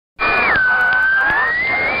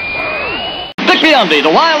Biondi, the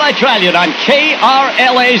Wild Italian on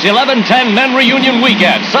KRLA's 1110 Men Reunion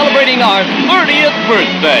Weekend, celebrating our 30th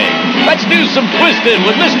birthday. Let's do some twisting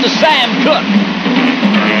with Mr. Sam Cooke.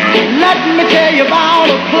 Let me tell you about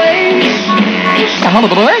a place. Hello,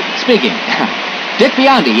 boy. Speaking. Dick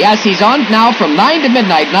Biondi. Yes, he's on now from 9 to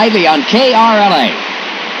midnight nightly on KRLA.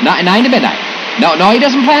 9 to midnight. No, he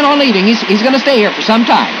doesn't plan on leaving. He's going to stay here for some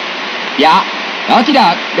time. Yeah. Okie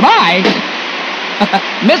doke. Goodbye.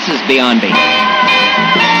 Mrs. Biondi.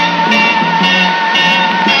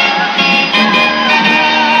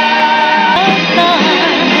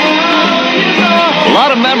 A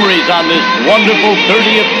lot of memories on this wonderful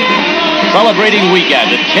 30th celebrating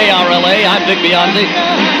weekend at KRLA. I'm Dick Biondi.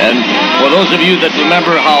 And for those of you that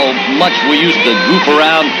remember how much we used to goof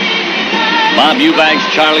around, Bob Eubanks,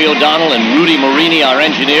 Charlie O'Donnell, and Rudy Marini, our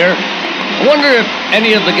engineer, I wonder if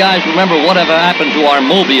any of the guys remember whatever happened to our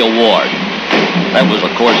Moby Award. That was,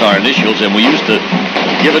 of course, our initials, and we used to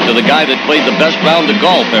give it to the guy that played the best round of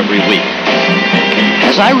golf every week.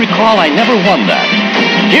 As I recall, I never won that.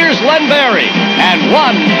 Here's Len Barry, and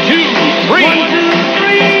 1, 2, 3. 1, 2,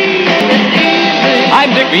 3.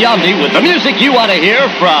 I'm Dick Biondi with the music you want to hear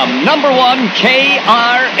from number 1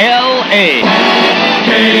 KRLA.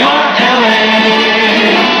 KRLA.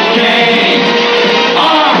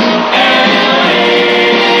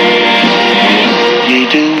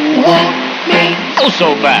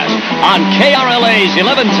 So fast. On KRLA's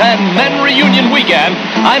 1110 Men Reunion Weekend,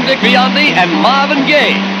 I'm Dick Biondi, and Marvin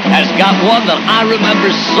Gaye has got one that I remember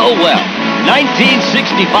so well.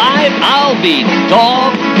 1965, I'll Be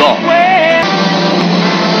Doggone.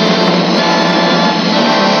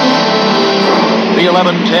 The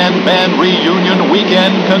 1110 Men Reunion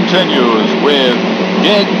Weekend continues with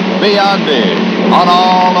Dick Biondi on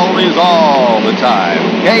all oldies all the time.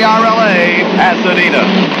 KRLA, Pasadena.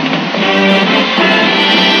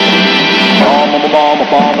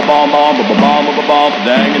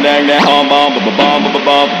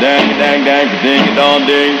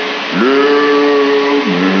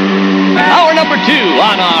 Hour number 2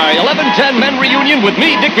 on our 1110 Men Reunion with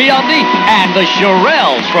me, Dick Biondi, and the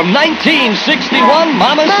Shirelles from 1961,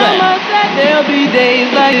 Mama Said. Mama said there'll be days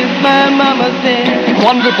like this, my mama said.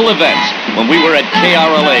 Wonderful events when we were at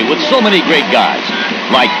KRLA with so many great guys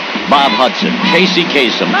like Bob Hudson, Casey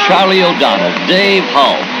Kasem, Charlie O'Donnell, Dave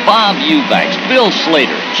Hull, Bob Eubanks, Bill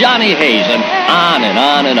Slater, Johnny Hayes, and on and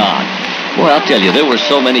on and on. Boy, I'll tell you, there were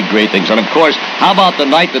so many great things. And, of course, how about the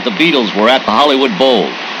night that the Beatles were at the Hollywood Bowl?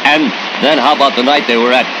 And then how about the night they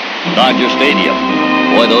were at Dodger Stadium?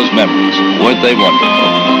 Boy, those memories, weren't they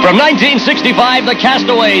wonderful? From 1965, the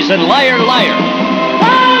Castaways and Liar, Liar.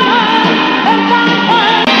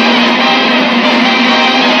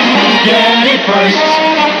 Get it first,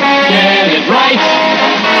 get it right,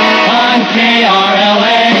 on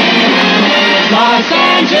KRLA, Los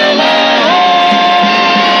Angeles.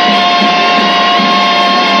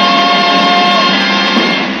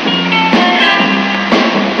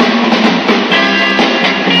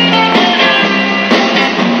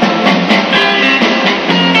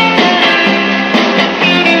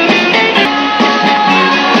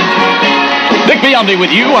 Dick Biondi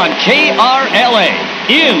with you on KRLA.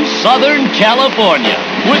 In Southern California,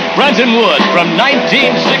 with Brenton Wood from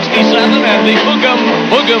 1967 and the Boogum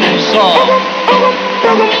Boogum song.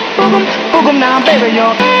 Boogum now, baby,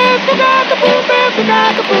 yo.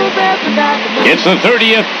 It's the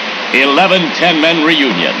 30th 1110 Men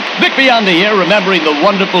Reunion. Dick Biondi here, remembering the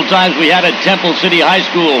wonderful times we had at Temple City High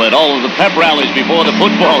School and all of the pep rallies before the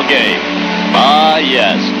football game. Ah,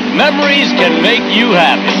 yes, memories can make you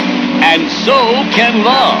happy, and so can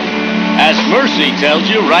love. As Mercy tells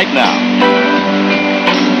you right now.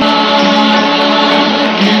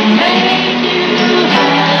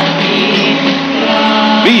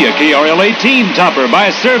 Be a KRLA Teen Topper by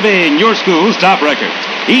surveying your school's top records.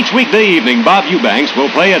 Each weekday evening, Bob Eubanks will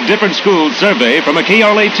play a different school's survey from a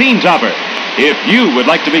KRLA Teen Topper. If you would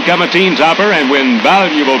like to become a Teen Topper and win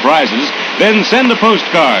valuable prizes, then send a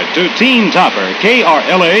postcard to Teen Topper,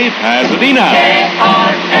 KRLA, Pasadena.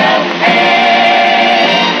 KRLA.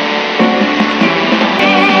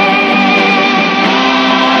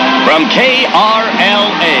 From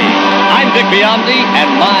KRLA, I'm Dick Biondi, and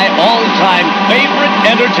my all-time favorite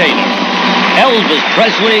entertainer, Elvis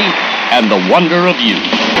Presley and the Wonder of Youth.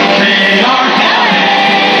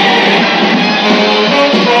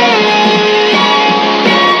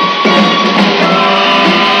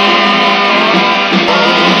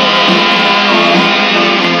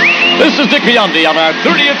 This is Dick Biondi on our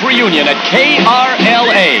 30th reunion at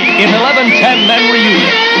KRLA in 1110 Men Reunion.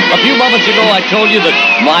 A few moments ago, I told you that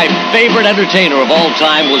my favorite entertainer of all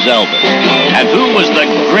time was Elvis. And who was the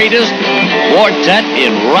greatest quartet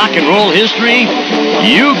in rock and roll history?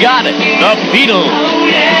 You got it, the Beatles.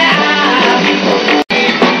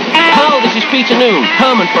 Hello, this is Peter Noon,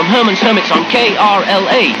 Herman from Herman's Hermits on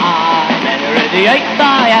KRLA.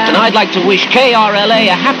 And I'd like to wish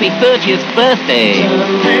KRLA a happy 30th birthday.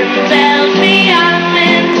 Tells me I'm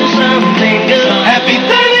into something good. Happy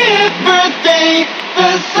 30th birthday,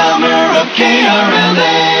 the summer of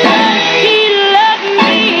KRLA. He loved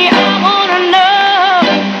me, I wanna know.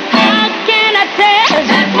 How can I tell?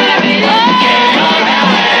 That's where it is.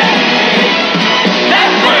 KRLA.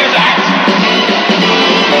 That's where it's at.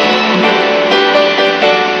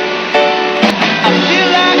 I feel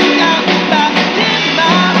like I'm about to take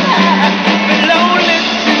my life. Been lonely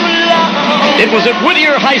too long. It was at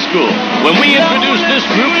Whittier High School when we introduced this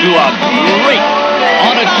group to a great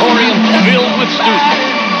auditorium filled with students.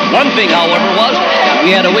 One thing, however, was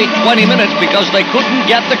we had to wait 20 minutes because they couldn't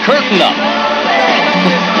get the curtain up.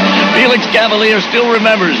 Felix Cavalier still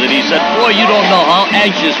remembers it. He said, boy, you don't know how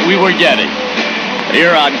anxious we were getting.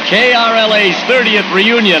 Here on KRLA's 30th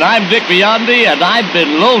reunion, I'm Dick Biondi, and I've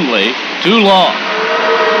been lonely too long.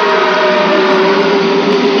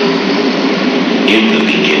 In the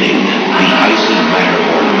beginning, the icy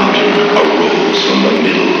Matterhorn Mountain arose from the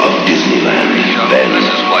middle of Disneyland. Then, This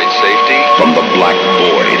is flight safety. from the black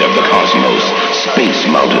void of the cosmos, Space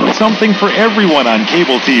Mountain. Something for everyone on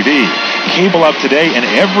cable TV. Cable up today and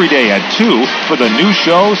every day at 2 for the new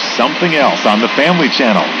show Something Else on the Family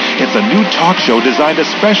Channel. It's a new talk show designed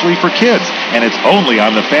especially for kids, and it's only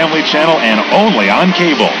on the Family Channel and only on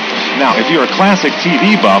cable. Now, if you're a classic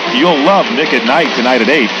TV buff, you'll love Nick at Night tonight at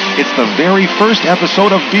 8. It's the very first episode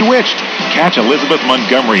of Bewitched. Catch Elizabeth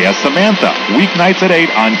Montgomery as Samantha, weeknights at 8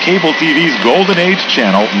 on cable TV's Golden Age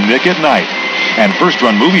channel, Nick at Night. And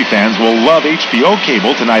first-run movie fans will love HBO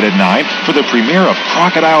cable tonight at 9 for the premiere of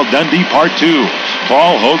Crocodile Dundee Part 2.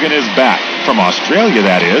 Paul Hogan is back, from Australia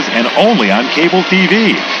that is, and only on cable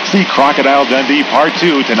TV. See Crocodile Dundee Part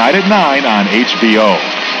 2 tonight at 9 on HBO.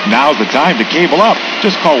 Now's the time to cable up.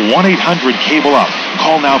 Just call 1-800-CABLE-UP.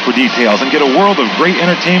 Call now for details and get a world of great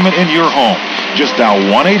entertainment in your home. Just dial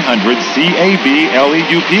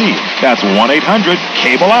 1-800-CABLEUP. That's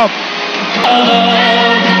 1-800-CABLE-UP.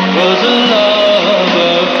 Was a love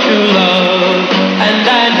of true love, and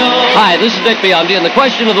I know. Hi, this is Dick Biondi, and the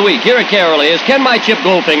question of the week here at KRLA is, can my Chip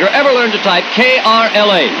Goldfinger ever learn to type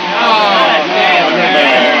KRLA?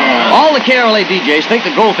 All the KRLA DJs think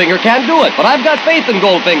that Goldfinger can't do it, but I've got faith in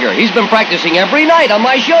Goldfinger. He's been practicing every night on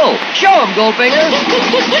my show. Show him, Goldfinger.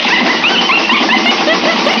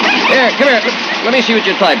 Here, come here. Let me see what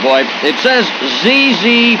you type, boy. It says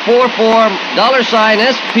ZZ44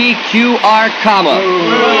 $SPQR, comma.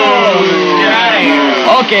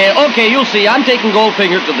 Okay, you'll see. I'm taking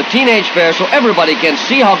Goldfinger to the Teenage Fair so everybody can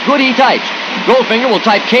see how good he types. Goldfinger will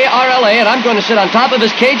type KRLA, and I'm going to sit on top of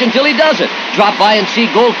his cage until he does it. Drop by and see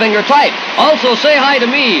Goldfinger type. Also, say hi to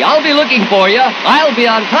me. I'll be looking for you. I'll be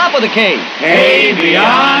on top of the cage. Hey,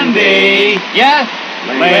 Biondi. Yeah?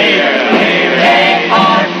 Later.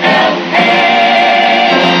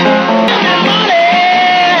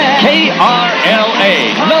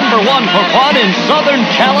 KRLA, number one for fun in Southern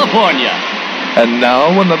California. And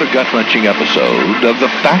now another gut-wrenching episode of The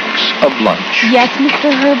Facts of Lunch. Yes,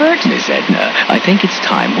 Mr. Herbert? Miss Edna, I think it's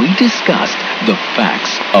time we discussed the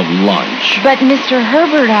facts of lunch. But, Mr.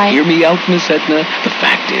 Herbert, Hear me out, Miss Edna. The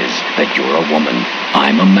fact is that you're a woman.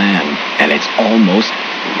 I'm a man. And it's almost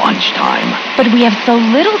lunchtime. But we have so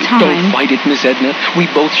little time. Don't fight it, Miss Edna. We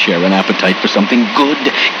both share an appetite for something good,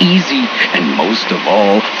 easy, and most of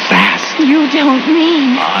all, fast. You don't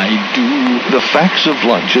mean. I do. The Facts of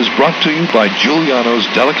Lunch is brought to you by Giuliano's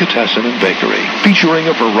Delicatessen and Bakery, featuring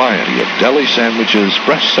a variety of deli sandwiches,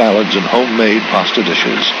 fresh salads, and homemade pasta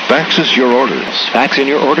dishes. Faxes your orders. Fax in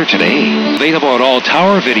your order today. Available at all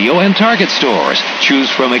Tower Video and Target stores.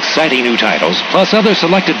 Choose from exciting new titles, plus other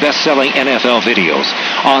selected best-selling NFL videos.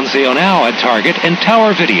 On sale now at Target and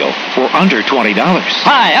Tower Video for under $20.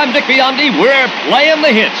 Hi, I'm Dick Biondi. We're playing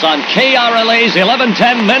the hits on KRLA's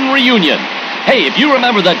 1110 Men Reunion. Hey, if you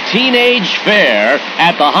remember the Teenage Fair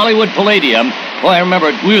at the Hollywood Palladium, well, I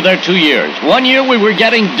remember we were there 2 years. 1 year we were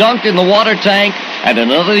getting dunked in the water tank, and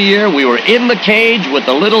another year we were in the cage with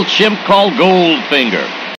the little chimp called Goldfinger.